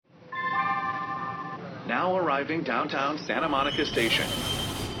now arriving downtown Santa Monica Station.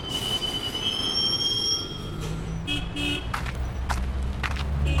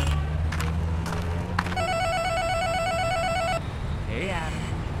 Hey Adam,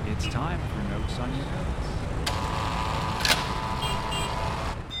 it's time for Notes on Your Notes.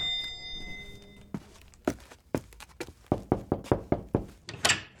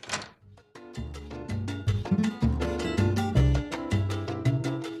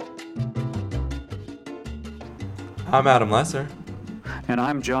 I'm Adam Lesser. And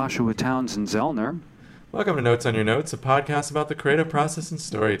I'm Joshua Townsend Zellner. Welcome to Notes on Your Notes, a podcast about the creative process and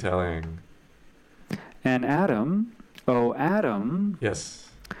storytelling. And Adam, Adam, Yes.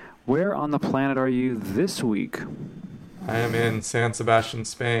 where on the planet are you this week? I am in San Sebastian,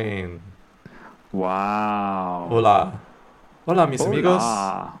 Spain. Wow. Hola. Hola, mis amigos.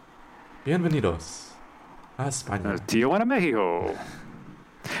 Hola. Bienvenidos a España. Tijuana, Mexico.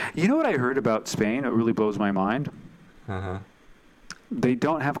 You know what I heard about Spain? It really blows my mind. Uh-huh. They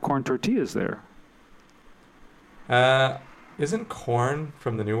don't have corn tortillas there. Isn't corn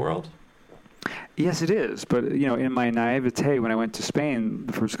from the New World? Yes, it is. But, in my naivete, when I went to Spain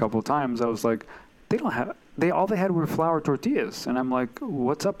the first couple of times, I was like, all they had were flour tortillas. And I'm like,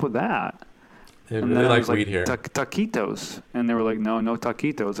 what's up with that? They And really then I like was wheat here. Taquitos. And they were like, no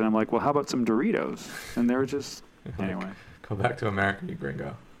taquitos. And I'm like, well, how about some Doritos? And they were just, anyway. Go back to America, you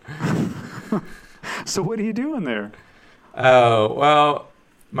gringo. So what are you doing there? Oh, well,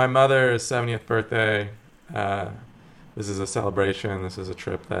 my mother's 70th birthday. This is a celebration. This is a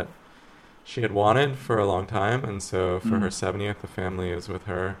trip that she had wanted for a long time. And so for her 70th, the family is with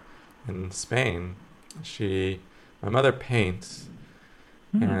her in Spain. My mother paints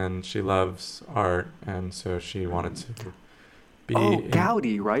and she loves art. And so she wanted to be...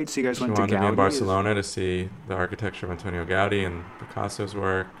 Gaudi, right? So you guys went to Gaudi? She wanted to be in Barcelona to see the architecture of Antonio Gaudi and Picasso's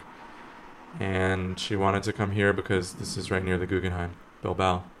work. And she wanted to come here because this is right near the Guggenheim,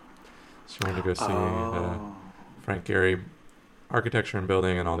 Bilbao. She wanted to go see the Frank Gehry architecture and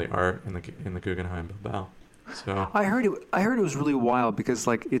building and all the art in the Guggenheim, Bilbao. So I heard it was really wild because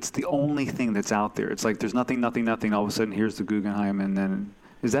it's the only thing that's out there. It's like there's nothing. All of a sudden, here's the Guggenheim, and then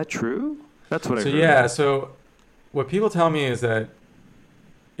is that true? That's what I heard. Yeah. So what people tell me is that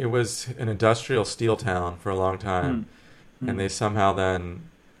it was an industrial steel town for a long time, and they somehow then,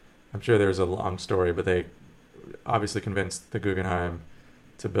 I'm sure there's a long story, but they obviously convinced the Guggenheim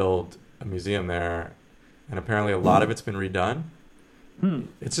to build a museum there, and apparently a lot of it's been redone.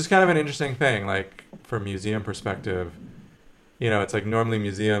 It's just kind of an interesting thing, like from museum perspective. It's like normally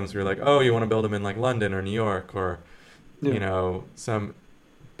museums, we're like, oh, you want to build them in like London or New York or, some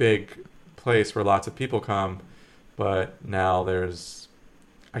big place where lots of people come. But now there's,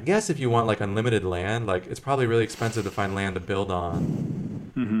 I guess if you want like unlimited land, like it's probably really expensive to find land to build on.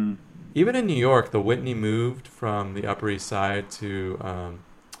 Mm-hmm. Even in New York, the Whitney moved from the Upper East Side to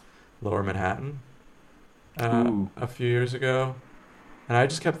Lower Manhattan a few years ago. And I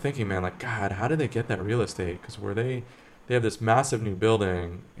just kept thinking, man, like, God, how did they get that real estate? Because they have this massive new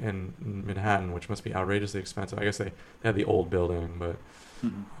building in Manhattan, which must be outrageously expensive. I guess they have the old building, but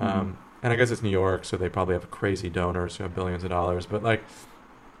and I guess it's New York, so they probably have crazy donors who have billions of dollars. But like,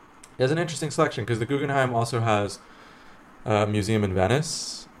 there's an interesting selection because the Guggenheim also has a museum in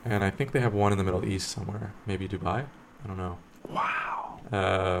Venice, and I think they have one in the Middle East somewhere, maybe Dubai. I don't know.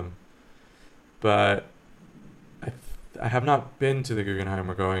 Wow. But I have not been to the Guggenheim.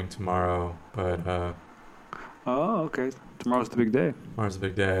 We're going tomorrow, but Okay. Tomorrow's the big day. Tomorrow's the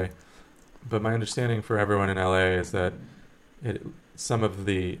big day. But my understanding for everyone in LA is that some of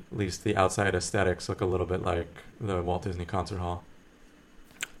at least the outside aesthetics look a little bit like the Walt Disney Concert Hall.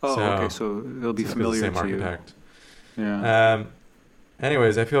 Okay. So it'll be familiar same to architect. you. Yeah.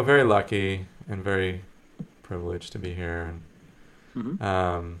 Anyways, I feel very lucky and very privileged to be here.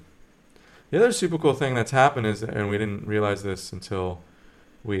 And the other super cool thing that's happened is, and we didn't realize this until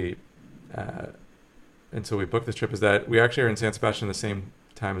we booked this trip, is that we actually are in San Sebastian the same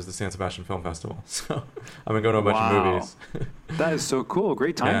time as the San Sebastian Film Festival. So I've been going to a bunch of movies. That is so cool.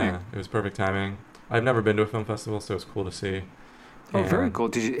 Great timing. Yeah, it was perfect timing. I've never been to a film festival, so it's cool to see. Oh, very cool.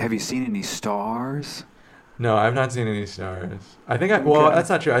 Have you seen any stars? No, I've not seen any stars. I think well, that's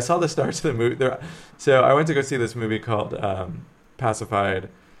not true. I saw the stars of the movie. So I went to go see this movie called Pacified,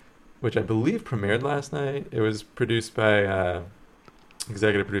 which I believe premiered last night. It was executive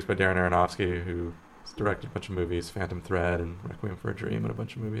produced by Darren Aronofsky, who directed a bunch of movies, Phantom Thread and Requiem for a Dream and a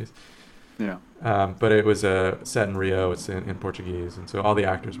bunch of movies. Yeah. But it was set in Rio. It's in Portuguese, and so all the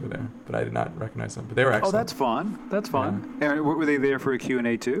actors were there, but I did not recognize them. But they were excellent. Oh, that's fun. That's fun. Yeah. And were they there for a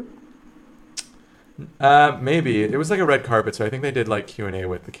Q&A too? Maybe it was like a red carpet, so I think they did like Q&A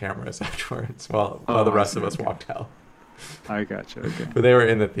with the cameras afterwards while the rest of us walked out. I gotcha. Okay. But they were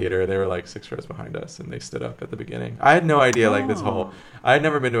in the theater. They were like 6 rows behind us, and they stood up at the beginning. I had no idea like this whole. I had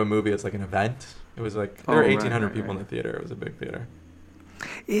never been to a movie as like an event. It was like there were 1,800 people in the theater. It was a big theater.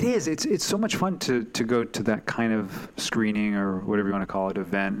 It is. It's so much fun to go to that kind of screening or whatever you want to call it,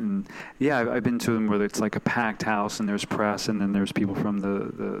 event. And yeah, I've been to them where it's like a packed house and there's press and then there's people from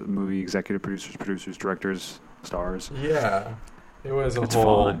the movie, executive producers, directors, stars. Yeah, it was It's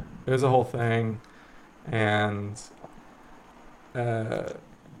fun. It was a whole thing, and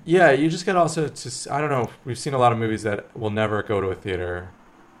yeah, you just get also to. I don't know. We've seen a lot of movies that will never go to a theater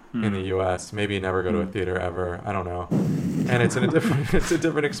in the U.S. Maybe never go to a theater ever. I don't know. And it's a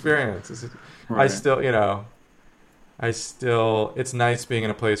different experience. Right. It's nice being in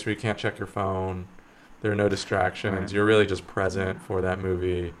a place where you can't check your phone. There are no distractions. Right. You're really just present for that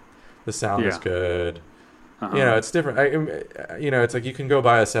movie. The sound is good. Uh-huh. It's different. It's like you can go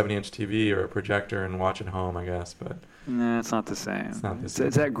buy a 70-inch TV or a projector and watch at home, I guess, but Nah, it's not the same. It's not the same.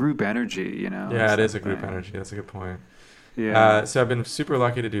 It's that group energy, Yeah, it is a group energy. That's a good point. Yeah. So I've been super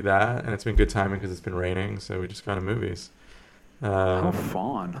lucky to do that, and it's been good timing because it's been raining, so we just gone to movies. How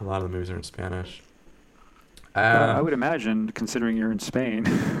fun. A lot of the movies are in Spanish. I would imagine, considering you're in Spain.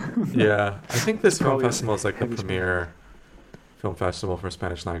 Yeah. I think this film Probably festival is like the heavy premier film festival for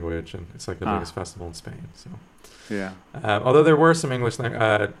Spanish language, and it's like the biggest festival in Spain. So, Yeah. although there were some English,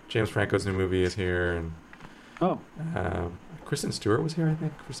 James Franco's new movie is here, and Kristen Stewart was here, I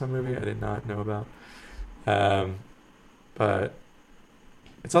think, for some movie I did not know about. But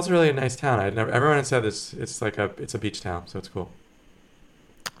it's also really a nice town. Everyone had said this. It's a beach town, so it's cool.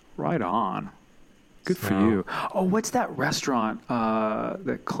 Right on. Good for you. Oh, what's that restaurant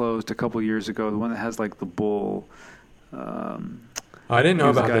that closed a couple years ago? The one that has like the bull. I didn't know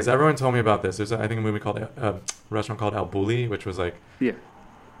about this. Everyone told me about this. There's, I think, a movie called a restaurant called El Bulli, which was like. Yeah.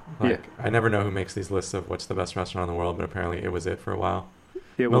 I never know who makes these lists of what's the best restaurant in the world, but apparently it was it for a while.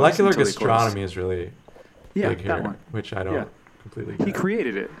 Molecular gastronomy is really big here, which I don't completely get. He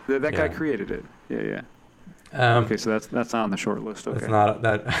created it. That guy created it. Yeah. Okay, so that's not on the short list. Okay. It's not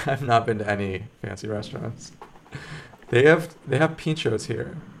that. I've not been to any fancy restaurants. They have pinchos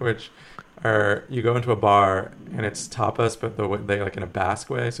here, which are you go into a bar and it's tapas, but they like in a Basque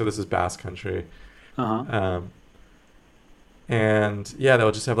way. So this is Basque country. And yeah,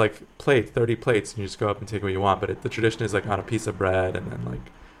 they'll just have like 30 plates, and you just go up and take what you want. But the tradition is like on a piece of bread, and then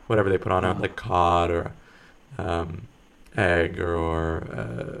like whatever they put on it, like cod or egg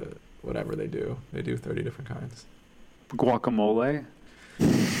or whatever they do. They do 30 different kinds. Guacamole?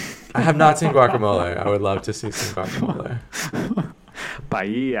 I have not seen guacamole. I would love to see some guacamole.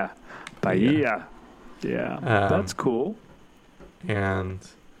 Paella. Yeah, that's cool. And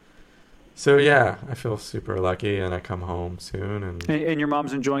so yeah, I feel super lucky, and I come home soon. And your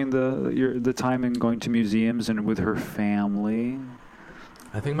mom's enjoying the time and going to museums and with her family.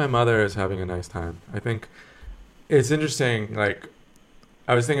 I think my mother is having a nice time. I think it's interesting. Like,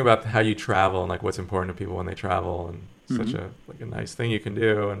 I was thinking about how you travel and like what's important to people when they travel, and such a nice thing you can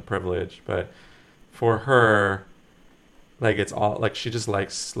do and privilege. But for her, like it's all like she just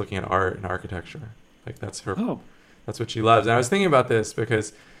likes looking at art and architecture. Like that's her. Oh. That's what she loves. And I was thinking about this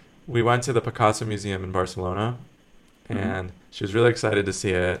because we went to the Picasso Museum in Barcelona, and she was really excited to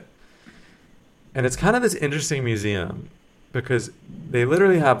see it. And it's kind of this interesting museum because they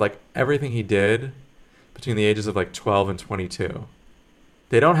literally have like everything he did between the ages of like 12 and 22.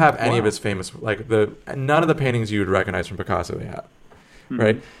 They don't have any of his famous, like none of the paintings you would recognize from Picasso they have,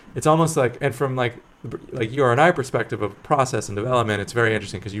 right? It's almost like, and from like your and I perspective of process and development, it's very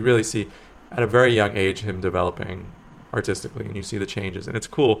interesting because you really see at a very young age him developing artistically, and you see the changes, and it's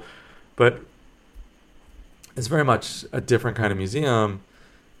cool. But it's very much a different kind of museum.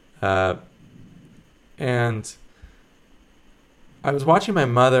 And I was watching my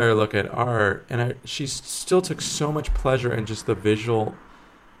mother look at art, and she still took so much pleasure in just the visual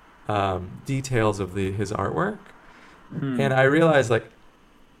details of his artwork. And I realized, like,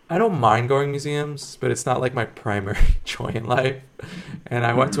 I don't mind going to museums, but it's not like my primary joy in life. And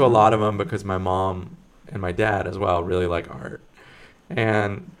I went to a lot of them because my mom and my dad as well really like art.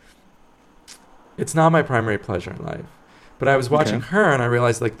 And it's not my primary pleasure in life. But I was watching her, and I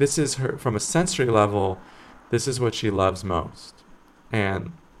realized, like, this is her, from a sensory level, this is what she loves most.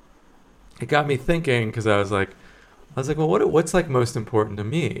 And it got me thinking, because I was like, well, what's like most important to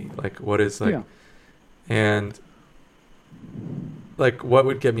me? Like, what is like, and like, what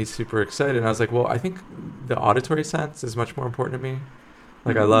would get me super excited? And I was like, well, I think the auditory sense is much more important to me.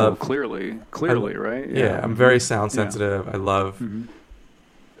 Like, I love clearly, right? Yeah, I'm very sound sensitive. I love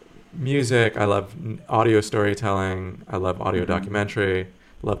music. I love audio storytelling. I love audio documentary. I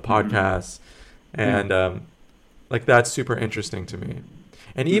love podcasts. And like that's super interesting to me.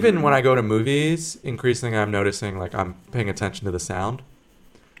 And even when I go to movies, increasingly I'm noticing like I'm paying attention to the sound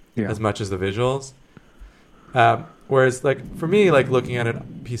as much as the visuals. Whereas like for me, like looking at a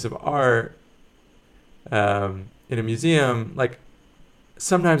piece of art in a museum, like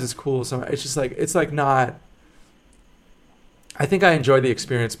sometimes it's cool. Sometimes it's like not. I think I enjoy the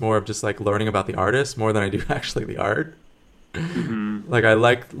experience more of just like learning about the artist more than I do actually the art. Like I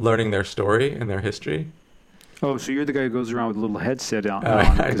like learning their story and their history. Oh, so you're the guy who goes around with a little headset on.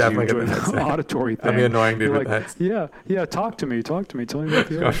 I definitely get the headset. Auditory thing. I'm the annoying dude with like, heads. Yeah. Talk to me. Tell me about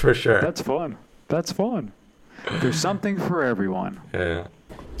the art. For sure. That's fun. There's something for everyone. Yeah.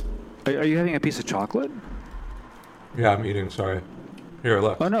 Are you having a piece of chocolate? Yeah, I'm eating. Sorry. Here,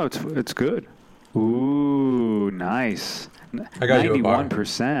 look. Oh no, it's good. Ooh, nice. I got you a bar.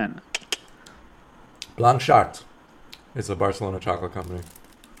 91%. Blanchard. It's a Barcelona chocolate company.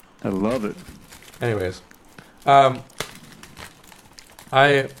 I love it. Anyways, it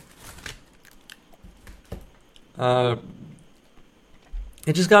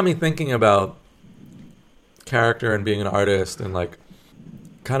just got me thinking about character and being an artist and like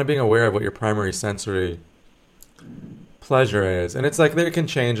kind of being aware of what your primary sensory pleasure is. And it's like it can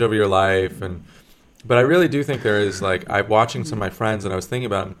change over your life, but I really do think there is like I'm watching some of my friends and I was thinking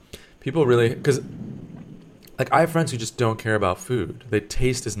about people really because like I have friends who just don't care about food.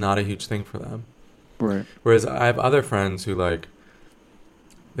 Taste is not a huge thing for them. Right. Whereas I have other friends who like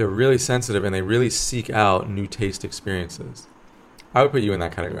they're really sensitive and they really seek out new taste experiences. I would put you in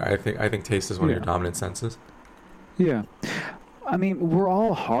that category. I think taste is one of your dominant senses. Yeah. I mean, we're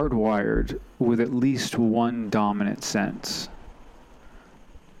all hardwired with at least one dominant sense.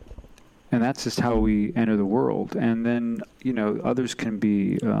 And that's just how we enter the world. And then, others can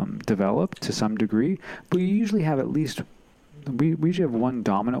be developed to some degree, but you usually have at least we usually have one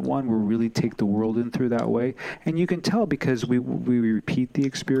dominant one where we really take the world in through that way. And you can tell because we repeat the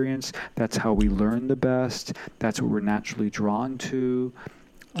experience. That's how we learn the best. That's what we're naturally drawn to.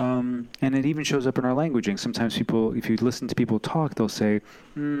 And it even shows up in our languaging. Sometimes people, if you listen to people talk, they'll say,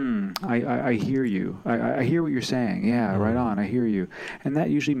 I hear you. I hear what you're saying. Yeah, right on. I hear you. And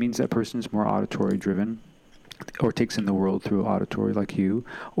that usually means that person is more auditory driven or takes in the world through auditory like you.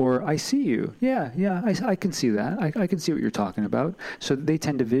 Or I see you. Yeah, I can see that. I can see what you're talking about. So they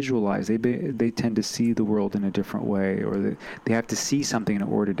tend to visualize. They tend to see the world in a different way, or they have to see something in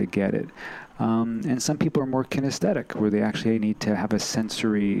order to get it. And some people are more kinesthetic, where they actually need to have a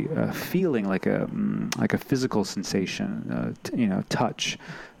sensory feeling, like a physical sensation, touch,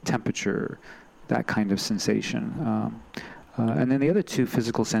 temperature, that kind of sensation. And then the other two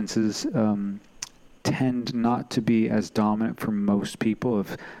physical senses tend not to be as dominant for most people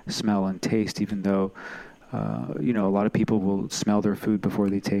of smell and taste, even though a lot of people will smell their food before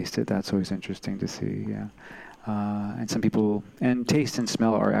they taste it. That's always interesting to see. Yeah. And some people, and taste and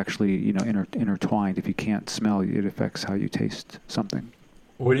smell are actually, intertwined. If you can't smell, it affects how you taste something.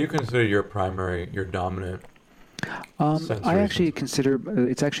 What do you consider your dominant? I actually consider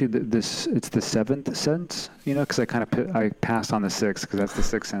it's actually it's the seventh sense, because I passed on the sixth because that's the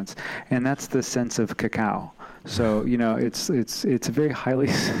sixth sense, and that's the sense of cacao. So it's a very highly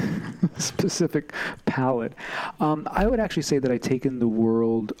specific palate. I would actually say that I take in the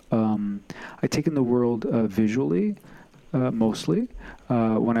world visually mostly.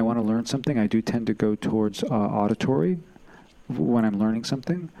 When I want to learn something, I do tend to go towards auditory when I'm learning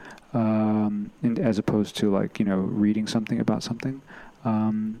something, and as opposed to reading something about something,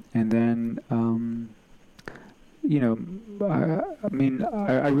 and then.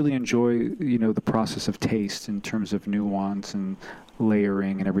 I really enjoy, the process of taste in terms of nuance and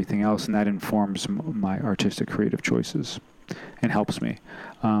layering and everything else, and that informs my artistic creative choices and helps me.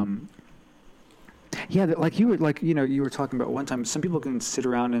 You were talking about one time, some people can sit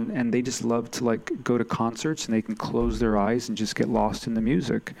around and they just love to go to concerts and they can close their eyes and just get lost in the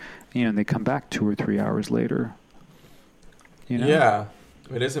music, and they come back 2 or 3 hours later. Yeah,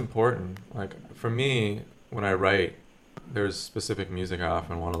 it is important. Like for me, when I write, there's specific music I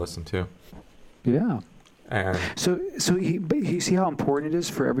often want to listen to. Yeah. And so you see how important it is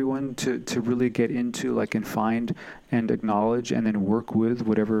for everyone to really get into and find and acknowledge and then work with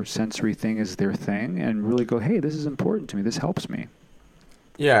whatever sensory thing is their thing and really go, hey, this is important to me. This helps me.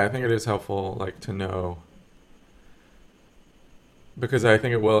 Yeah, I think it is helpful to know, because I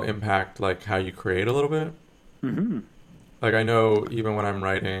think it will impact how you create a little bit. Mm-hmm. I know even when I'm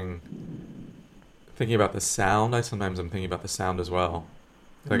writing, thinking about the sound, I'm thinking about the sound as well.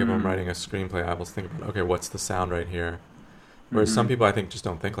 If I'm writing a screenplay, I will think about, okay, what's the sound right here? Whereas some people, I think, just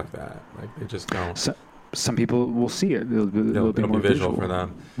don't think like that. Like they just don't. So, some people will see it. It'll be more visual for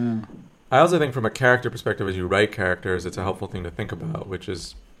them. Yeah. I also think from a character perspective, as you write characters, it's a helpful thing to think about, which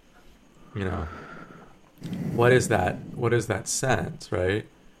is, you know, what is that sense, right?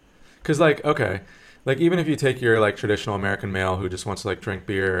 Because like, okay, like even if you take your like traditional American male who just wants to like drink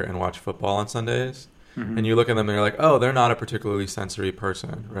beer and watch football on Sundays, and you look at them and you're like, oh, they're not a particularly sensory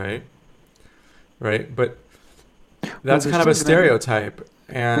person, right? Right, but that's kind of a stereotype.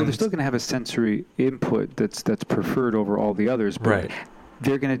 And they're still going to have a sensory input that's preferred over all the others, but right.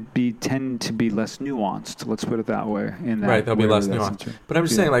 They're going to tend to be less nuanced. Let's put it that way. Right, they'll be less nuanced. But I'm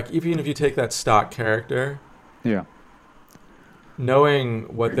just saying, like, even if you take that stock character, yeah,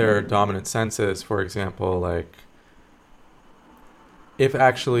 knowing what their dominant sense is, for example, like, if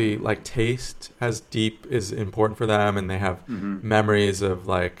actually like taste is important for them, and they have memories of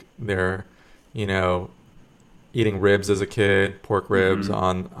like their, you know, eating ribs as a kid, pork ribs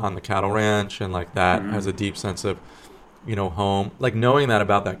on the cattle ranch, and like that has a deep sense of, you know, home. Like knowing that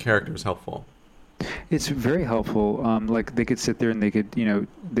about that character is helpful. It's very helpful. Like they could sit there and they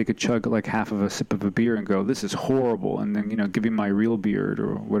could chug like half of a sip of a beer and go, "This is horrible," and then give me my real beer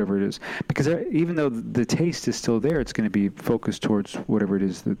or whatever it is. Because even though the taste is still there, it's going to be focused towards whatever it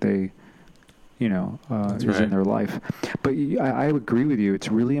is that they, is in their life. But I agree with you. It's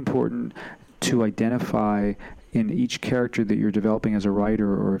really important to identify in each character that you're developing as a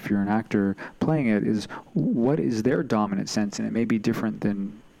writer, or if you're an actor playing it, is what is their dominant sense, and it may be different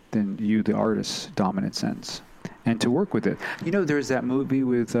than you, the artist's dominant sense, and to work with it. There's that movie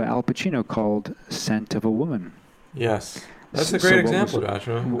with Al Pacino called Scent of a Woman. Yes. That's a great example,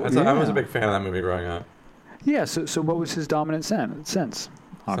 Joshua. I was a big fan of that movie growing up. Yeah, so what was his dominant sense?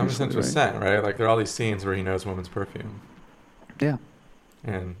 Dominant sense was scent, right? Like there are all these scenes where he knows woman's perfume. Yeah.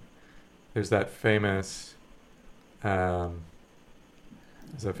 And there's that famous ballroom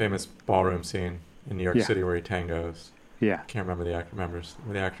scene in New York City where he tangos. Yeah, can't remember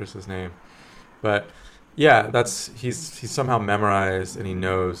the actress's name, but yeah, he's somehow memorized and he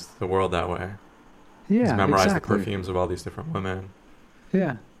knows the world that way. Yeah, he's memorized the perfumes of all these different women.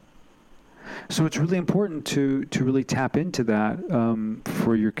 Yeah. So it's really important to really tap into that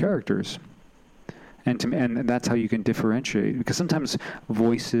for your characters, and that's how you can differentiate. Because sometimes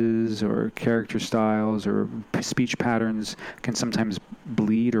voices or character styles or speech patterns can sometimes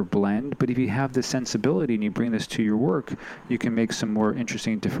bleed or blend. But if you have this sensibility and you bring this to your work, you can make some more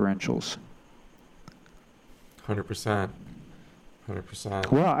interesting differentials. 100%.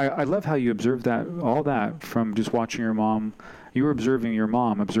 100%. Well, I love how you observed all that from just watching your mom. You were observing your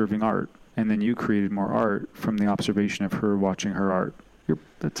mom observing art, and then you created more art from the observation of her watching her art.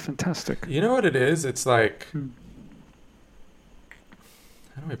 That's fantastic. You know what it is? It's like, how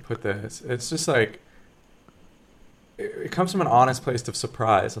do I put this? It's just like, it comes from an honest place of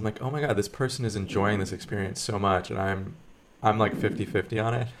surprise. I'm like, oh my God, this person is enjoying this experience so much, and I'm like 50-50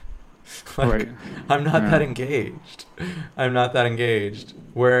 on it. Like, right. I'm not that engaged.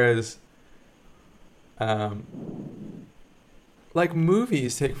 Whereas, like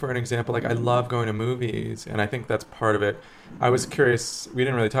movies, take for an example, like I love going to movies, and I think that's part of it. I was curious, we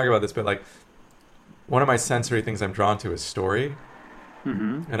didn't really talk about this, but like one of my sensory things I'm drawn to is story.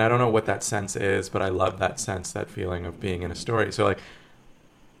 And I don't know what that sense is, but I love that sense, that feeling of being in a story. So like,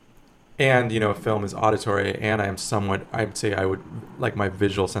 and a film is auditory, and I'd say I would, like my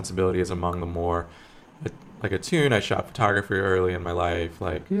visual sensibility is among the more like attuned. I shot photography early in my life,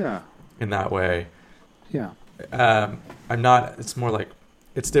 like in that way. Yeah. I'm not, it's more like,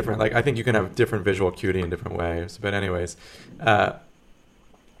 it's different. Like, I think you can have different visual acuity in different ways. But anyways,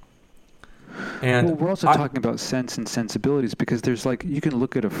 and we're also talking about sense and sensibilities, because there's like, you can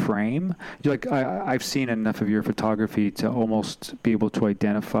look at a frame. I've seen enough of your photography to almost be able to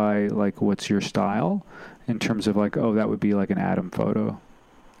identify like what's your style in terms of like, oh, that would be like an Adam photo,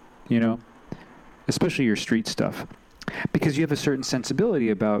 especially your street stuff. Because you have a certain sensibility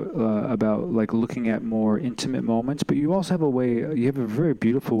about like looking at more intimate moments, but you also have a very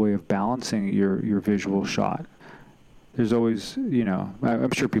beautiful way of balancing your visual shot. There's always,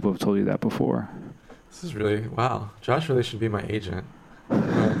 I'm sure people have told you that before. This is really, wow. Josh really should be my agent.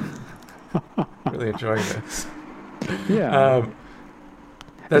 Really enjoying this. Yeah.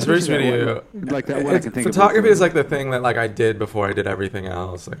 That's very sweet of you. Like that one I can think of. Photography is like the thing that like I did before I did everything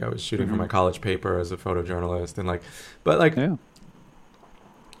else. Like I was shooting for my college paper as a photojournalist, and like, but like, and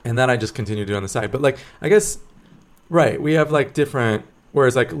then I just continued doing on the side. But like, I guess, right, we have like different.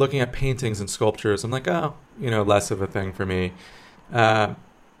 Whereas like looking at paintings and sculptures, I'm like, oh, less of a thing for me. But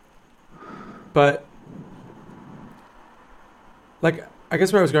like, I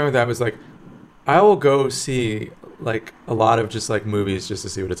guess where I was going with that was like, I will go see like a lot of just like movies just to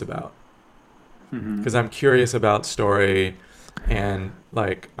see what it's about. Mm-hmm. Because I'm curious about story, and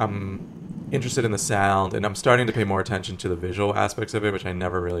like I'm interested in the sound, and I'm starting to pay more attention to the visual aspects of it, which I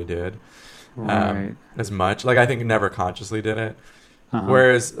never really did as much. Like I think never consciously did it.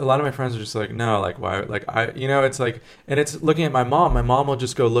 Whereas a lot of my friends are just like, no, like why? Like it's like, and it's looking at my mom. My mom will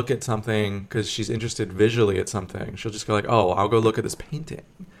just go look at something because she's interested visually at something. She'll just go like, oh, I'll go look at this painting.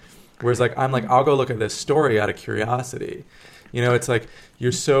 Whereas like I'm like, I'll go look at this story out of curiosity. It's like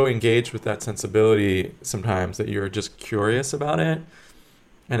you're so engaged with that sensibility sometimes that you're just curious about it,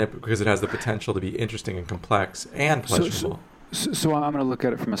 and because it has the potential to be interesting and complex and pleasurable. So I'm going to look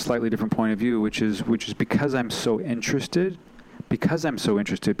at it from a slightly different point of view, which is because I'm so interested. Because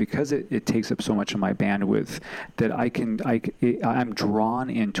it takes up so much of my bandwidth that I'm drawn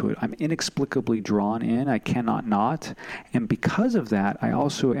into it. I'm inexplicably drawn in. I cannot not. And because of that, I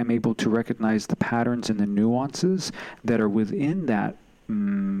also am able to recognize the patterns and the nuances that are within that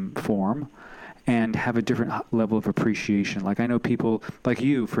form and have a different level of appreciation. Like I know people like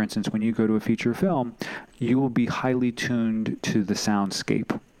you, for instance, when you go to a feature film, you will be highly tuned to the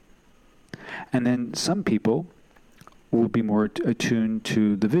soundscape. And then some people will be more attuned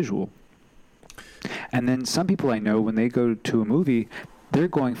to the visual. And then some people I know, when they go to a movie, they're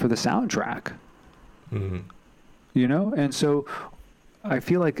going for the soundtrack. Mm-hmm. And so I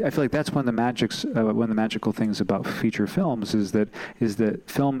feel like that's one of the magical things about feature films is that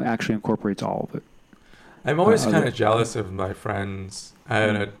film actually incorporates all of it. I'm always kind of jealous of my friends. I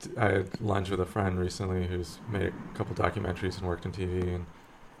had lunch with a friend recently who's made a couple documentaries and worked in TV, and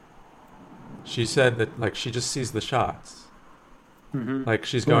she said that like she just sees the shots. Mm-hmm. Like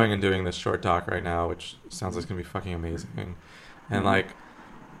she's going and doing this short doc right now, which sounds like it's gonna be fucking amazing. And like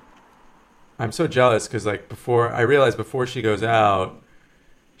I'm so jealous because like before she goes out,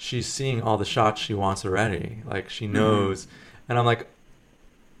 she's seeing all the shots she wants already. Like she knows, and I'm like,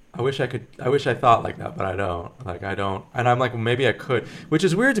 I wish I thought like that, but I don't. Like I don't, and I'm like, well, maybe I could, which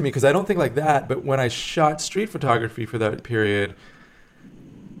is weird to me because I don't think like that. But when I shot street photography for that period,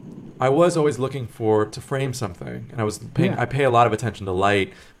 I was always looking to frame something, and I pay a lot of attention to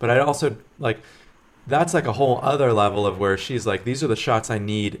light, but I also like, that's like a whole other level of where she's like, these are the shots I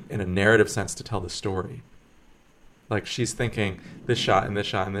need in a narrative sense to tell the story. Like she's thinking this shot and this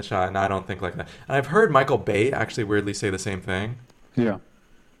shot and this shot, and I don't think like that. And I've heard Michael Bay actually weirdly say the same thing. Yeah.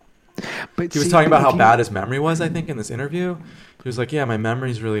 But he was talking about how bad his memory was, I think, in this interview. He was like, yeah, my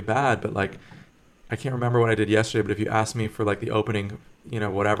memory's really bad, but like, I can't remember what I did yesterday, but if you ask me for like the opening,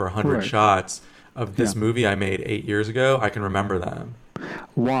 100 shots of this movie I made 8 years ago, I can remember them.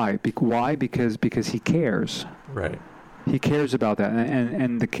 Why? Why? Because he cares. Right. He cares about that,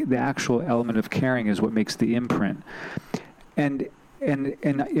 and the actual element of caring is what makes the imprint. And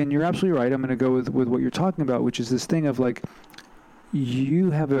you're absolutely right. I'm going to go with what you're talking about, which is this thing of like,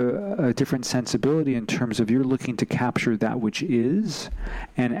 you have a different sensibility in terms of you're looking to capture that which is,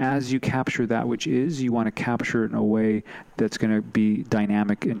 and as you capture that which is, you want to capture it in a way that's going to be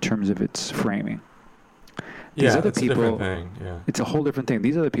dynamic in terms of its framing. These other people, a different thing. Yeah. It's a whole different thing.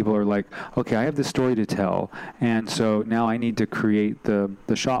 These other people are like, okay, I have this story to tell, and so now I need to create the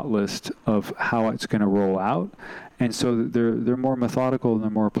shot list of how it's going to roll out. And so they're more methodical, and they're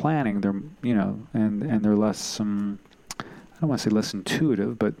more planning. They're and they're less I don't want to say less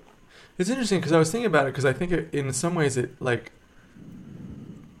intuitive, but it's interesting because I was thinking about it because I think in some ways it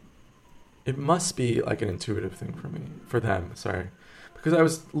must be like an intuitive thing for them. Sorry, because I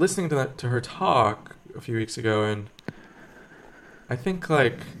was listening to her talk a few weeks ago, and I think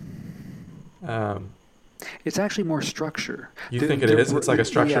like it's actually more structure. You think it is? It's like a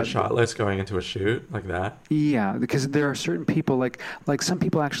structured shot list going into a shoot like that. Yeah, because there are certain people like some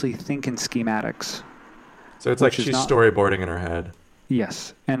people actually think in schematics. So it's like she's storyboarding in her head.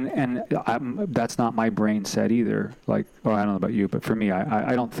 Yes, and that's not my brain set either. Like, I don't know about you, but for me,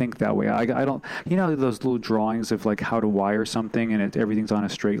 I don't think that way. I don't. Those little drawings of like how to wire something and everything's on a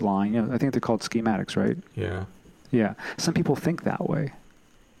straight line. I think they're called schematics, right? Yeah. Yeah. Some people think that way,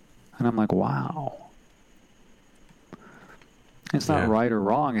 and I'm like, wow. It's not right or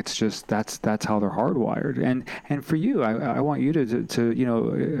wrong. It's just that's how they're hardwired. And for you, I want you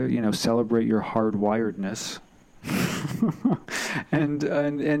to celebrate your hardwiredness,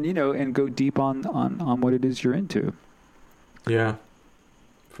 and go deep on what it is you're into. Yeah,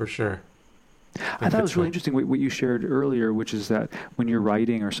 for sure. I thought it was really interesting what you shared earlier, which is that when you're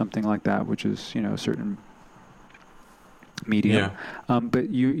writing or something like that, which is a certain medium, but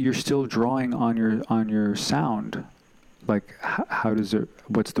you're still drawing on your sound. Like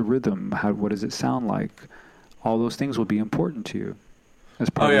what's the rhythm? What does it sound like? All those things will be important to you. as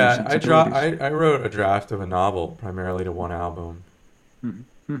part Oh of your yeah, sensibilities. I wrote a draft of a novel primarily to one album.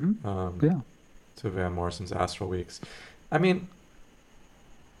 Mm-hmm. Mm-hmm. Yeah. To Van Morrison's Astral Weeks. I mean,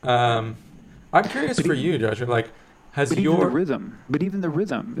 I'm curious But for e- you, Joshua. Like, has But even the your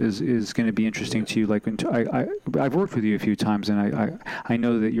rhythm, is going to be interesting to you. Like I've worked with you a few times, and I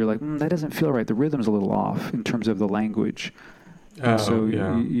know that you're like that doesn't feel right. The rhythm's a little off in terms of the language, and so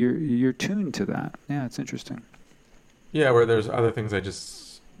yeah. you're tuned to that. Yeah, it's interesting. Yeah, where there's other things I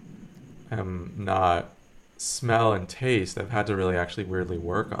just am not smell and taste. I've had to really actually weirdly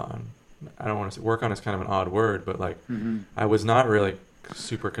work on. I don't want to say work on is kind of an odd word, but like I was not really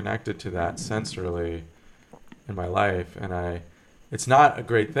super connected to that sensorily in my life, and it's not a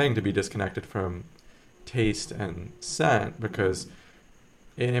great thing to be disconnected from taste and scent because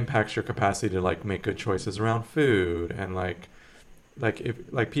it impacts your capacity to like make good choices around food and like if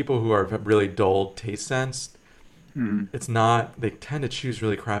like people who are really dull taste sense. It's not. They tend to choose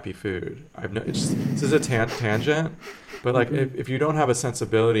really crappy food. This is a tangent, but like if you don't have a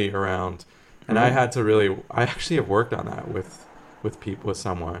sensibility around, and I actually have worked on that with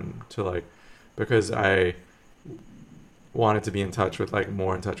someone to like, because I wanted to be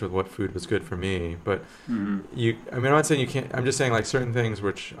more in touch with what food was good for me. But I mean, I'm not saying you can't. I'm just saying like certain things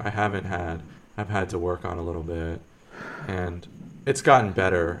which I haven't had, I've had to work on a little bit, and it's gotten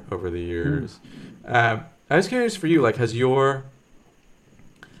better over the years. I was curious for you, like, has your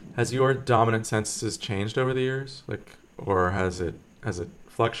dominant senses changed over the years, like, or has it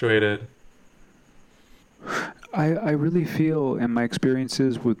fluctuated? I really feel, and my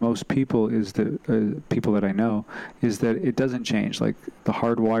experiences with most people is that people that I know is that it doesn't change. Like the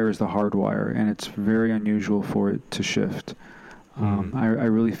hard wire is the hard wire, and it's very unusual for it to shift. I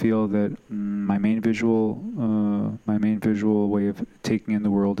really feel that my main visual way of taking in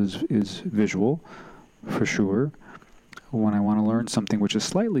the world is visual. For sure. When I want to learn something which is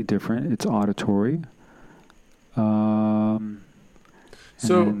slightly different, it's auditory. So,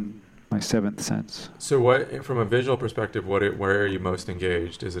 then my seventh sense. So, what, from a visual perspective, where are you most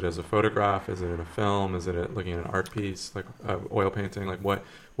engaged? Is it as a photograph? Is it in a film? Is it looking at an art piece, like oil painting? Like, what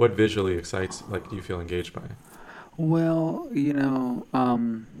visually excites? Like, do you feel engaged by? Well,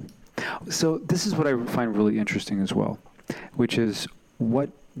 so this is what I find really interesting as well, which is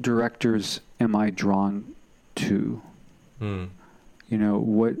what directors am I drawn to?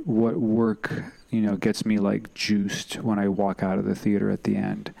 What work gets me like juiced when I walk out of the theater at the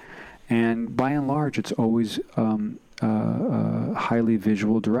end, and by and large, it's always highly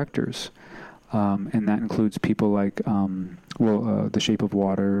visual directors, and that includes people like The Shape of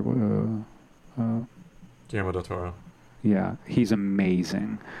Water. Guillermo del Toro. Yeah, he's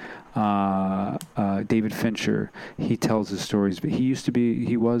amazing. David Fincher, he tells his stories, but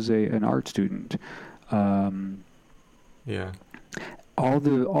he was an art student. Yeah. All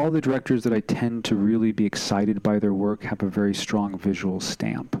the directors that I tend to really be excited by their work have a very strong visual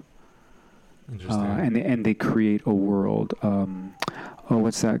stamp. Interesting. And they create a world.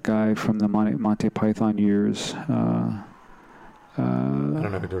 What's that guy from the Monty Python years? I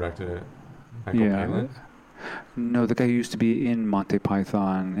don't know who directed it. Michael Palin? No, the guy who used to be in Monty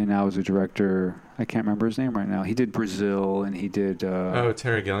Python and now is a director. I can't remember his name right now. He did Brazil and he did...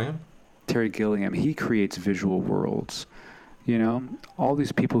 Terry Gilliam? Terry Gilliam. He creates visual worlds. All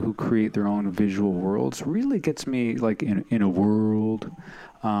these people who create their own visual worlds really gets me like in a world.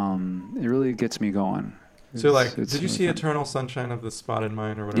 It really gets me going. So did you see Eternal Sunshine of the Spotted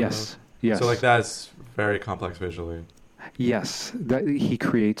Mind or whatever? Yes. So like that's very complex visually. Yes, that he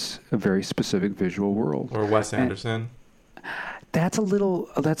creates a very specific visual world. Or Wes Anderson. I don't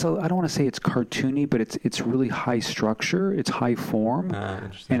want to say it's cartoony, but it's really high structure, it's high form,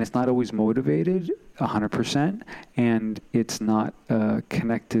 and it's not always motivated 100%, and it's not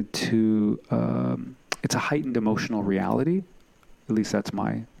connected to, it's a heightened emotional reality. At least that's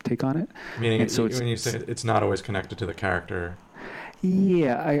my take on it. Meaning, when you say it's not always connected to the character.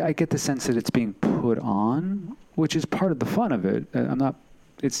 Yeah, I get the sense that it's being put on, which is part of the fun of it.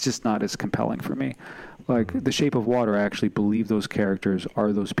 It's just not as compelling for me. Like The Shape of Water, I actually believe those characters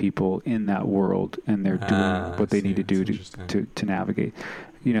are those people in that world, and they're doing what they need to do to navigate.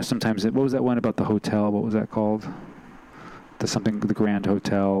 Sometimes what was that one about the hotel? What was that called? The Grand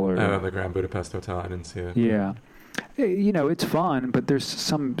Hotel, or the Grand Budapest Hotel. I didn't see it. Yeah. It's fun, but there's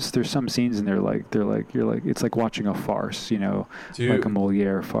some scenes in there it's like watching a farce, like a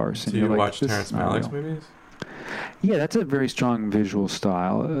Molière farce. Do you watch Terrence Malick's movies? Yeah, that's a very strong visual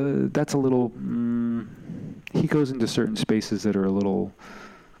style. That's a little. He goes into certain spaces that are a little.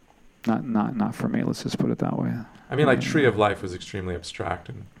 Not for me. Let's just put it that way. I mean, like Tree of Life was extremely abstract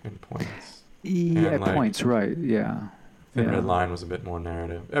in points. Yeah, at points, right? Yeah. Thin Red Line was a bit more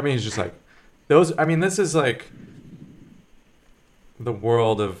narrative. I mean, it's just like those. I mean, this is like the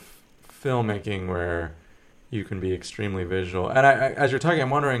world of filmmaking where you can be extremely visual. And I as you're talking, I'm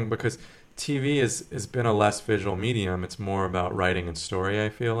wondering, because TV has been a less visual medium. It's more about writing and story, I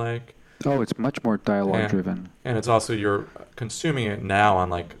feel like. Oh, it's much more dialogue driven. And it's also, you're consuming it now on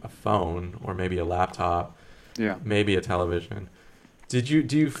like a phone or maybe a laptop. Yeah. Maybe a television. Do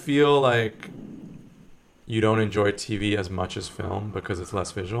you feel like you don't enjoy TV as much as film because it's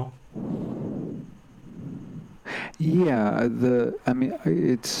less visual? Yeah,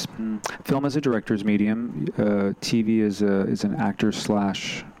 it's film as a director's medium. TV is an actor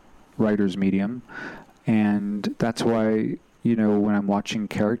 / writer's medium, and that's why, you know, when I'm watching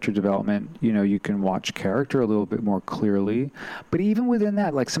character development, you know, you can watch character a little bit more clearly. But even within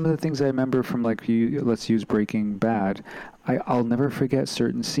that, like some of the things I remember from, like, let's use Breaking Bad, I'll never forget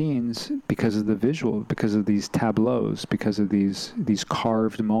certain scenes because of the visual, because of these tableaus, because of these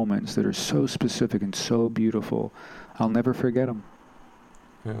carved moments that are so specific and so beautiful. I'll never forget them.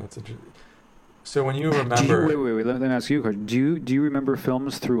 Yeah, that's interesting. So when you remember... Wait. Let me ask you a question. Do you remember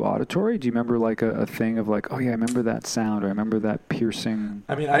films through auditory? Do you remember like a thing of like, oh yeah, I remember that sound, or I remember that piercing...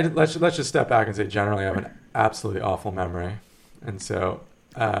 I mean, let's just step back and say generally I have an absolutely awful memory. And so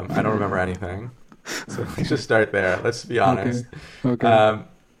I don't remember anything. So let's just start there. Let's be honest. Okay.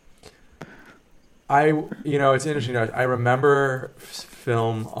 It's interesting. I remember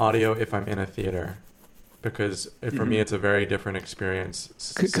film audio if I'm in a theater, because for me it's a very different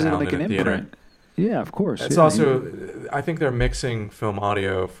experience. Because it'll make an imprint. Yeah, of course. It's also, I think they're mixing film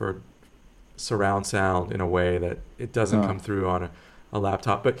audio for surround sound in a way that it doesn't come through on a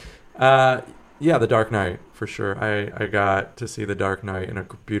laptop. But The Dark Knight, for sure. I got to see The Dark Knight in a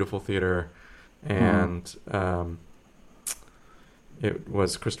beautiful theater, and it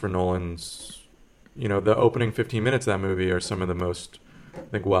was Christopher Nolan's, you know, the opening 15 minutes of that movie are some of the most, I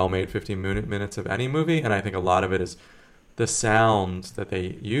think, well-made 15 minutes of any movie, and I think a lot of it is the sound that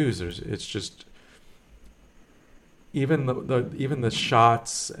they use. It's just... Even the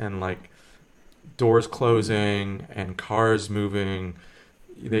shots and like doors closing and cars moving,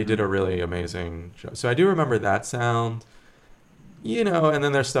 they did a really amazing job. So I do remember that sound, you know. And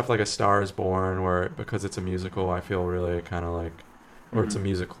then there's stuff like A Star Is Born, where because it's a musical, I feel really kind of like, or it's a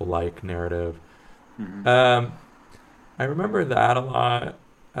musical like narrative. I remember that a lot.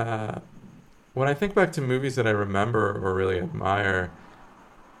 When I think back to movies that I remember or really admire,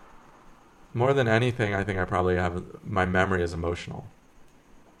 more than anything, I think I probably have, my memory is emotional.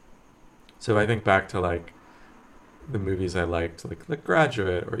 So if I think back to like the movies I liked, like The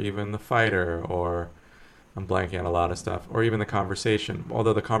Graduate, or even The Fighter, or I'm blanking on a lot of stuff, or even The Conversation,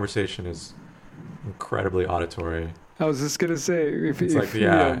 although The Conversation is incredibly auditory. I was just going to say,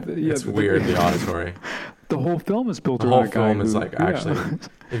 it's weird, the auditory. The whole film is built around a guy. The whole film is like, actually,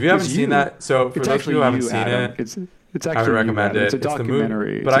 if you haven't seen that, so for those of you who haven't seen it, it's actually, I would recommend it. It's a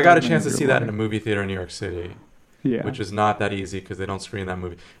documentary. But I got a chance to see that in a movie theater in New York City, yeah, which is not that easy because they don't screen that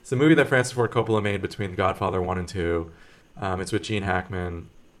movie. It's the movie that Francis Ford Coppola made between Godfather 1 and 2. It's with Gene Hackman,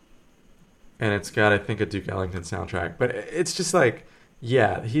 and it's got, I think, a Duke Ellington soundtrack. But it's just like,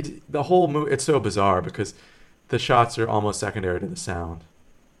 the whole movie, it's so bizarre because the shots are almost secondary to the sound,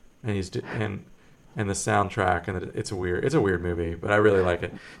 and the soundtrack, and it's a weird movie, but I really like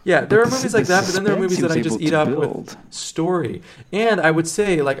it. Yeah, there are movies like that, but then there are movies that I just eat up with story. And I would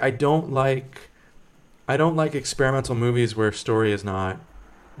say, like, I don't like experimental movies where story is not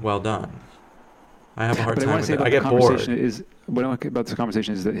well done. I have a hard time with it. I get bored. What I like about this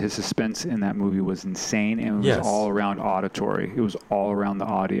conversation is that his suspense in that movie was insane, and it was all around auditory. It was all around the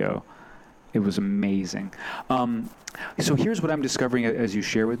audio. It was amazing. So here's what I'm discovering as you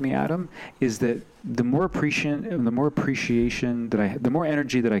share with me, Adam, is that the more appreciation the more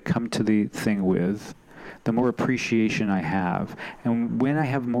energy that I come to the thing with, the more appreciation I have. And when I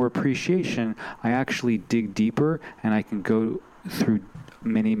have more appreciation, I actually dig deeper and I can go through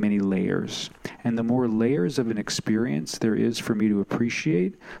many, many layers. And the more layers of an experience there is for me to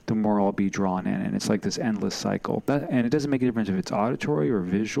appreciate, the more I'll be drawn in. And it's like this endless cycle. And it doesn't make a difference if it's auditory or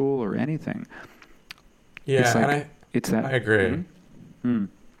visual or anything. Yeah, I agree. Mm-hmm.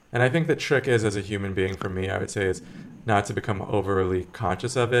 And I think the trick is, as a human being, for me, I would say, is not to become overly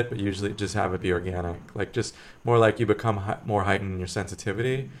conscious of it, but usually just have it be organic. Like, just more like you become more heightened in your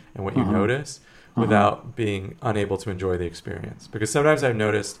sensitivity and what you notice, without being unable to enjoy the experience. Because sometimes I've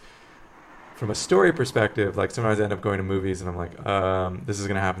noticed, from a story perspective, like sometimes I end up going to movies and I'm like, this is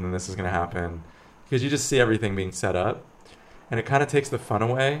going to happen and this is going to happen. Because you just see everything being set up. And it kind of takes the fun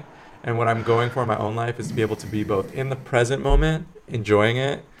away. And what I'm going for in my own life is to be able to be both in the present moment, enjoying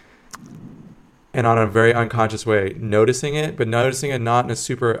it, and on a very unconscious way, noticing it, but noticing it not in a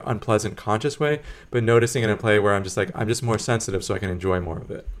super unpleasant conscious way, but noticing it in a play where I'm just more sensitive so I can enjoy more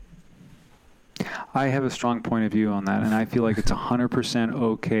of it. I have a strong point of view on that, and I feel like it's 100%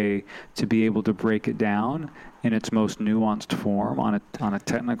 okay to be able to break it down in its most nuanced form on a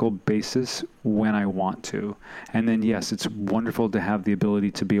technical basis when I want to. And then yes, it's wonderful to have the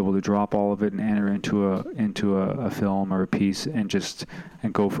ability to be able to drop all of it and enter into a film or a piece and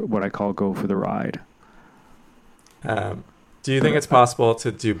go for what I call go for the ride. Do you think it's possible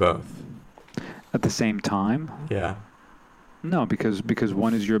to do both At the same time? Yeah. No, because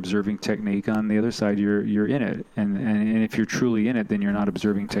one is you're observing technique, on the other side you're in it, and if you're truly in it, then you're not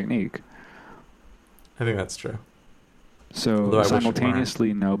observing technique. I think that's true. So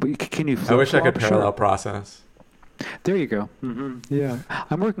simultaneously, no. But can you? I wish I could parallel Sure. process. There you go. Mm-hmm. Yeah,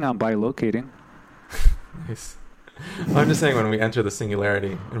 I'm working on bilocating. Nice. I'm just saying, when we enter the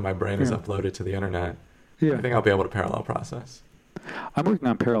singularity and my brain is Yeah. uploaded to the internet, Yeah, I think I'll be able to parallel process. I'm working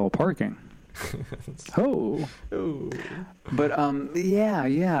on parallel parking. Oh, Ooh. but yeah.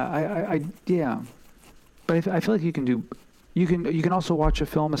 But I feel like you can do. You can also watch a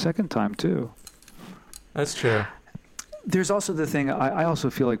film a second time too. That's true. There's also the thing. I also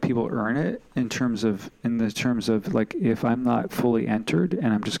feel like people earn it in the terms of like, if I'm not fully entered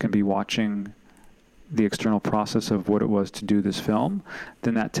and I'm just going to be watching the external process of what it was to do this film,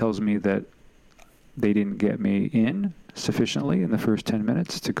 then that tells me that they didn't get me in sufficiently in the first 10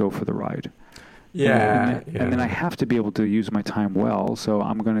 minutes to go for the ride. Yeah. And then I have to be able to use my time well. So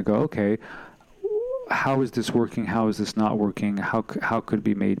I'm going to go, okay, how is this working? How is this not working? How could it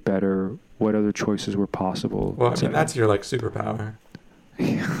be made better? What other choices were possible? Well, I mean, that's your like superpower.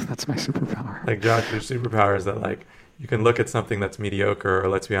 Yeah, that's my superpower. Like, Josh, your superpower is that like you can look at something that's mediocre, or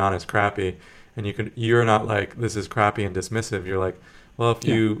let's be honest, crappy, and you're not like, this is crappy and dismissive. You're like, well, if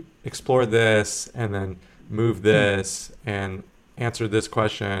you explore this and then move this and answer this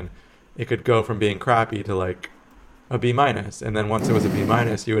question, it could go from being crappy to like a B minus. And then once it was a B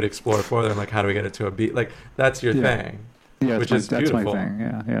minus, you would explore further and like, how do we get it to a B? Like, that's your thing. Yeah, that's my thing.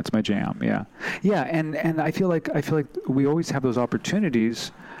 Yeah, it's my jam. Yeah, and I feel like we always have those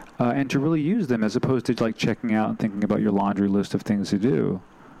opportunities, and to really use them, as opposed to like checking out and thinking about your laundry list of things to do.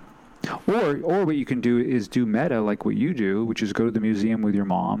 Or what you can do is do meta, like what you do, which is go to the museum with your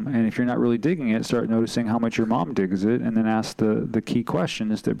mom, and if you're not really digging it, start noticing how much your mom digs it, and then ask the key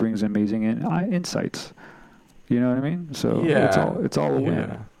questions that brings amazing insights. You know what I mean? So it's all a win.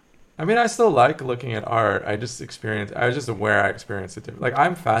 Yeah. I mean, I still like looking at art. I was just aware I experienced it different. Like,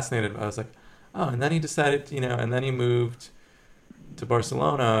 I'm fascinated. I was like, oh, and then he decided, and then he moved to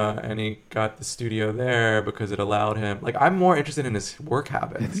Barcelona and he got the studio there because it allowed him. Like, I'm more interested in his work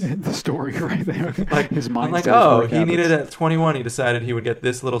habits. The story right there. Like, his mindset. I'm like, he needed at 21, he decided he would get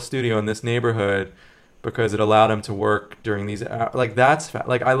this little studio in this neighborhood because it allowed him to work during these hours. Like, that's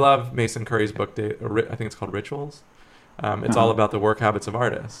like, I love Mason Curry's book, I think it's called Rituals. It's all about the work habits of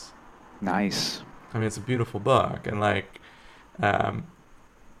artists. Nice. I mean, it's a beautiful book, and like, I'm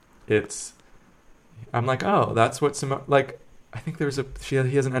like, oh, that's what like, I think he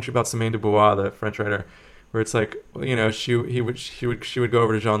has an entry about Simone de Beauvoir, the French writer, where it's like, she would go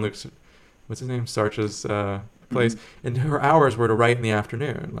over to Jean-Luc's, what's his name, Sartre's place, and her hours were to write in the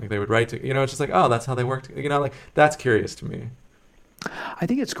afternoon. Like, they would write to, it's just like, oh, that's how they worked. Like, that's curious to me. I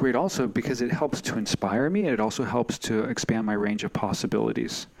think it's great also because it helps to inspire me, and it also helps to expand my range of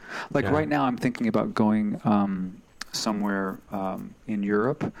possibilities. Like right now, I'm thinking about going somewhere in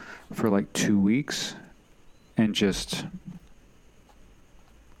Europe for like 2 weeks and just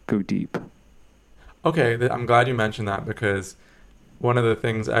go deep. Okay, I'm glad you mentioned that, because one of the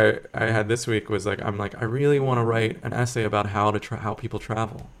things I had this week was like, I'm like, I really want to write an essay about how people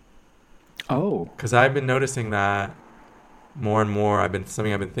travel. Oh. Because I've been noticing that more and more.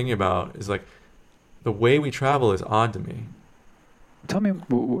 Something I've been thinking about is like, the way we travel is odd to me. Tell me, I'm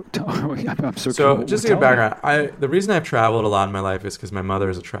so just to get background, the reason I've traveled a lot in my life is because my mother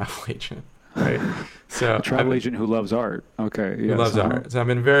is a travel agent, right? So a travel agent who loves art. Okay, who loves art. So I've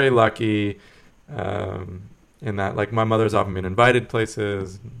been very lucky in that, like, my mother's often been invited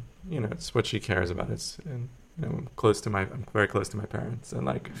places. It's what she cares about. I'm very close to my parents and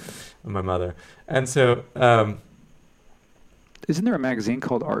like my mother, and so. Isn't there a magazine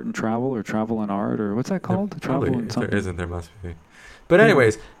called Art and Travel, or Travel and Art, or what's that called? If there isn't, there must be. But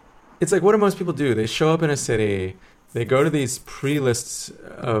anyways, it's like, what do most people do? They show up in a city, they go to these pre-lists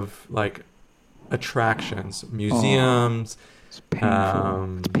of like attractions, museums. It's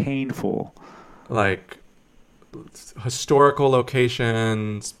painful. It's painful. Like historical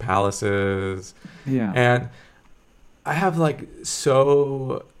locations, palaces. Yeah. And I have like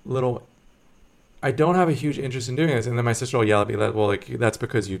so little I don't have a huge interest in doing this. And then my sister will yell at me, like, well, like, that's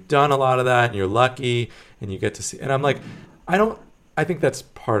because you've done a lot of that and you're lucky and you get to see. And I'm like, I think that's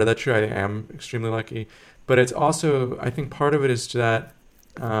part of that true. I am extremely lucky. But it's also, I think part of it is that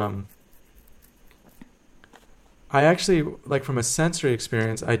I actually, like, from a sensory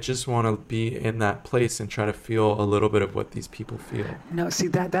experience, I just want to be in that place and try to feel a little bit of what these people feel. No, see,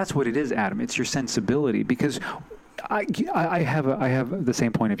 that's what it is, Adam. It's your sensibility, because I have the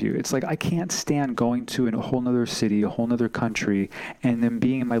same point of view. It's like I can't stand going to a whole nother city, a whole nother country, and then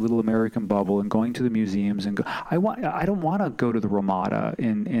being in my little American bubble and going to the museums and go. I don't want to go to the Ramada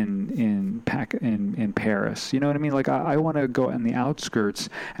in Paris. You know what I mean? Like I want to go in the outskirts,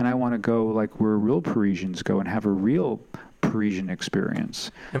 and I want to go like where real Parisians go and have a real Parisian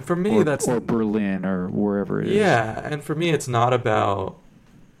experience. And for me, or Berlin or wherever it is. Yeah, and for me, it's not about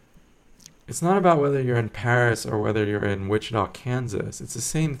whether you're in Paris or whether you're in Wichita, Kansas. It's the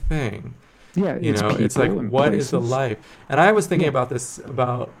same thing. Yeah, it's like, what is the life? And I was thinking about this,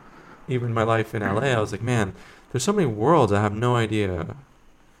 about even my life in LA. I was like, man, there's so many worlds. I have no idea,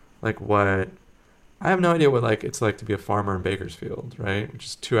 like I have no idea what like it's like to be a farmer in Bakersfield, right? Which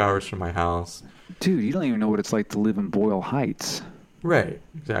is 2 hours from my house. Dude, you don't even know what it's like to live in Boyle Heights. Right,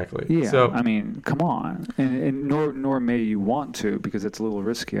 exactly. Yeah, so, I mean, come on. And nor may you want to, because it's a little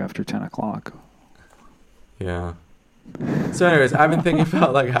risky after 10 o'clock. Yeah. So anyways, I've been thinking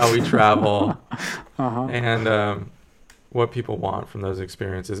about like how we travel and what people want from those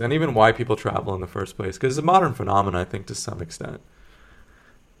experiences, and even why people travel in the first place. Because it's a modern phenomenon, I think, to some extent.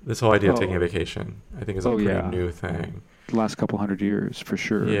 This whole idea of taking a vacation, I think, is a pretty new thing. The last couple 100 years, for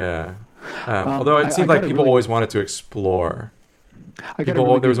sure. Yeah. Although it seemed like people always wanted to explore. There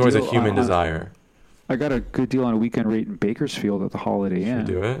was always a human desire. I got a good deal on a weekend rate in Bakersfield at the Holiday Inn.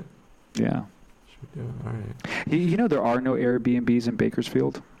 Should we do it? Yeah. Should we do it? All right. You know there are no Airbnbs in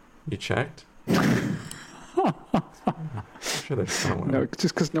Bakersfield? You checked? I'm sure there's somewhere. No,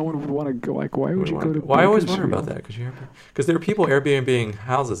 just because no one would want to go. Like, why would you go to Bakersfield? Well, I always wonder about that, because there are people Airbnb-ing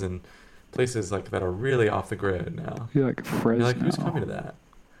houses in places like that are really off the grid now. You're like Fresno. You're like, who's coming to that?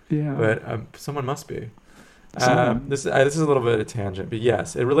 Yeah. But someone must be. This is a little bit of a tangent, but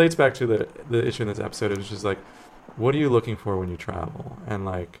yes, it relates back to the issue in this episode, which is like, what are you looking for when you travel? And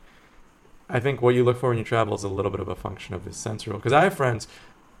like, I think what you look for when you travel is a little bit of a function of this sensory. Because I have friends,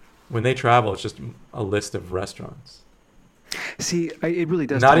 when they travel, it's just a list of restaurants. See, it really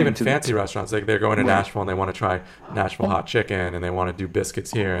does. Not even fancy restaurants. Like they're going to Nashville and they want to try Nashville hot chicken, and they want to do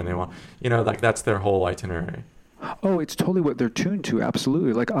biscuits here, and they want, like that's their whole itinerary. Oh, it's totally what they're tuned to.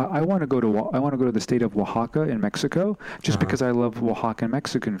 Absolutely. Like I want to go to the state of Oaxaca in Mexico, just because I love Oaxacan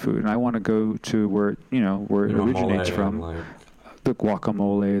Mexican food, and I want to go to where it originates from. The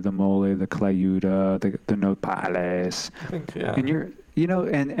guacamole, the mole, the clayuda, the nopales. I think, yeah.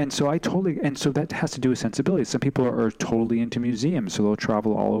 And so that has to do with sensibility. Some people are totally into museums, so they'll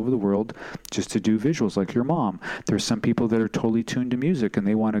travel all over the world just to do visuals, like your mom. There's some people that are totally tuned to music, and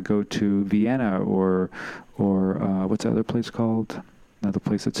they want to go to Vienna or what's the other place called? Another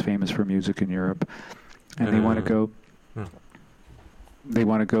place that's famous for music in Europe, and they want to go. They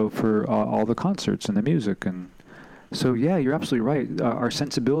want to go for all the concerts and the music. And so, yeah, you're absolutely right. Our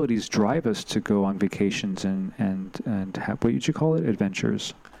sensibilities drive us to go on vacations and have, what would you call it,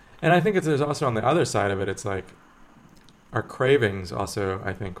 adventures. And I think there's also on the other side of it, it's like our cravings also,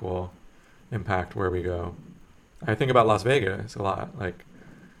 I think, will impact where we go. I think about Las Vegas a lot. Like,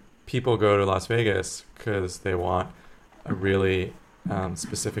 people go to Las Vegas because they want a really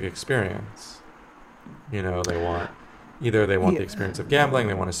specific experience. They want the experience of gambling,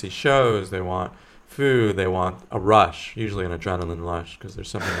 they want to see shows, they want food, they want a rush, usually an adrenaline rush, because there's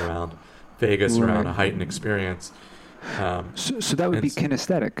something around Vegas, around a heightened experience. So that would be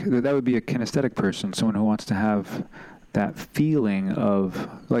kinesthetic. That would be a kinesthetic person, someone who wants to have that feeling of,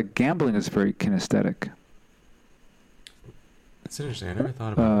 like, gambling is very kinesthetic. That's interesting. I never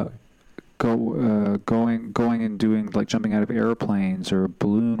thought about it. Going and doing, like, jumping out of airplanes or a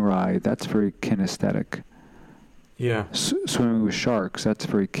balloon ride, that's very kinesthetic. Yeah. Swimming with sharks, that's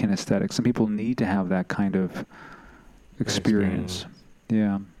very kinesthetic. Some people need to have that kind of experience.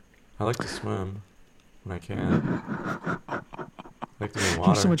 Yeah. I like to swim when I can. I like to be in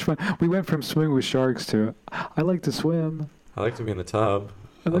water. It's so much fun. We went from swimming with sharks to, I like to swim. I like to be in the tub.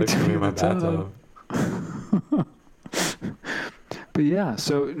 I like to be in my bathtub. But yeah,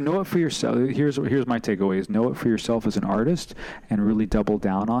 so know it for yourself. Here's my takeaway: is know it for yourself as an artist, and really double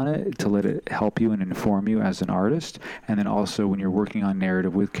down on it to let it help you and inform you as an artist. And then also, when you're working on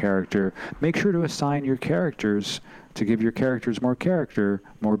narrative with character, make sure to assign your characters, to give your characters more character,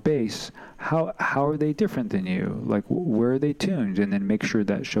 more bass. How are they different than you? Like, where are they tuned? And then make sure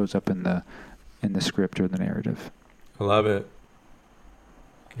that shows up in in the script or the narrative. I love it.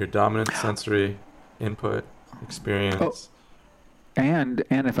 Your dominant sensory input experience. And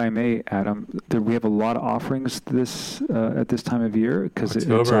if I may, Adam, we have a lot of offerings this at this time of year because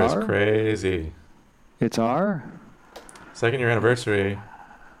October is crazy. It's our 2nd year anniversary,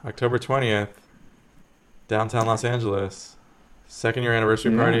 October 20th, downtown Los Angeles. 2nd year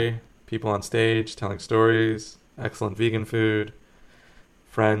anniversary party. People on stage telling stories. Excellent vegan food.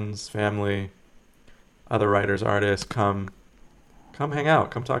 Friends, family, other writers, artists. Come hang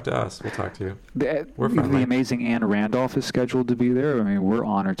out. Come talk to us. We'll talk to you. We're friendly. The amazing Anne Randolph is scheduled to be there. I mean, we're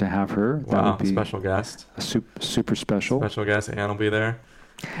honored to have her. Wow, that would be special guest. A super special. Special guest. Anne will be there.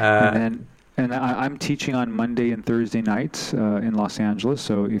 And I'm teaching on Monday and Thursday nights in Los Angeles.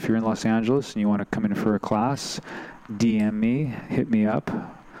 So if you're in Los Angeles and you want to come in for a class, DM me, hit me up.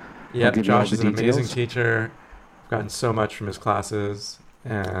 Yep, Josh is an amazing teacher. I've gotten so much from his classes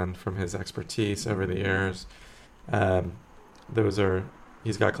and from his expertise over the years.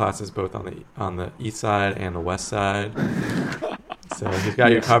 He's got classes both on the east side and the west side. So he's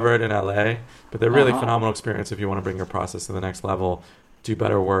got you covered in LA. But they're really phenomenal experience if you want to bring your process to the next level, do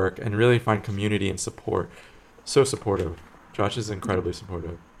better work, and really find community and support. So supportive. Josh is incredibly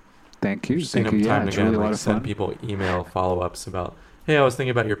supportive. Thank you. I've seen him time and again, like, send people email follow-ups about, hey, I was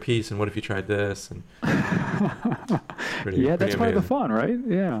thinking about your piece, and what if you tried this? And that's part of the fun, right?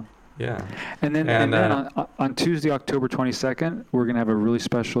 Yeah. Yeah. And then on Tuesday, October 22nd, we're going to have a really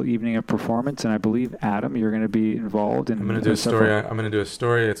special evening of performance, and I believe, Adam, you're going to be involved in. I'm going to do a story. I'm going to do a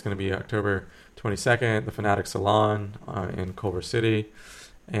story. It's going to be October 22nd, the Fanatic Salon in Culver City,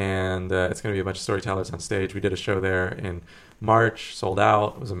 and it's going to be a bunch of storytellers on stage. We did a show there in March, sold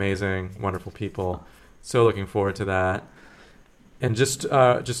out. It was amazing, wonderful people. So looking forward to that. And just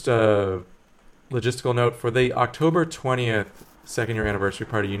a logistical note for the October 20th 2nd year anniversary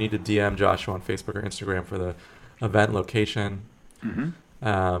party, you need to DM Joshua on Facebook or Instagram for the event location.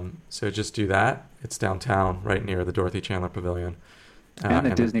 Mm-hmm. So just do that. It's downtown, right near the Dorothy Chandler Pavilion. And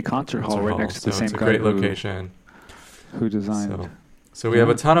the Disney Concert Hall right next to the same guy. It's a great location. Who designed. So we have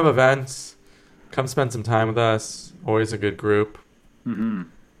a ton of events. Come spend some time with us. Always a good group. Mm-hmm.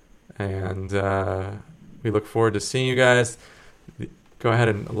 And we look forward to seeing you guys. Go ahead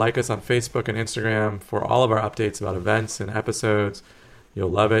and like us on Facebook and Instagram for all of our updates about events and episodes. You'll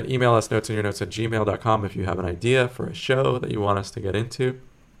love it. Email us notesandyournotes@gmail.com if you have an idea for a show that you want us to get into.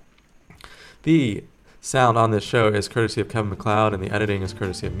 The sound on this show is courtesy of Kevin MacLeod, and the editing is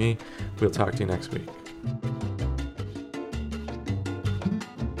courtesy of me. We'll talk to you next week.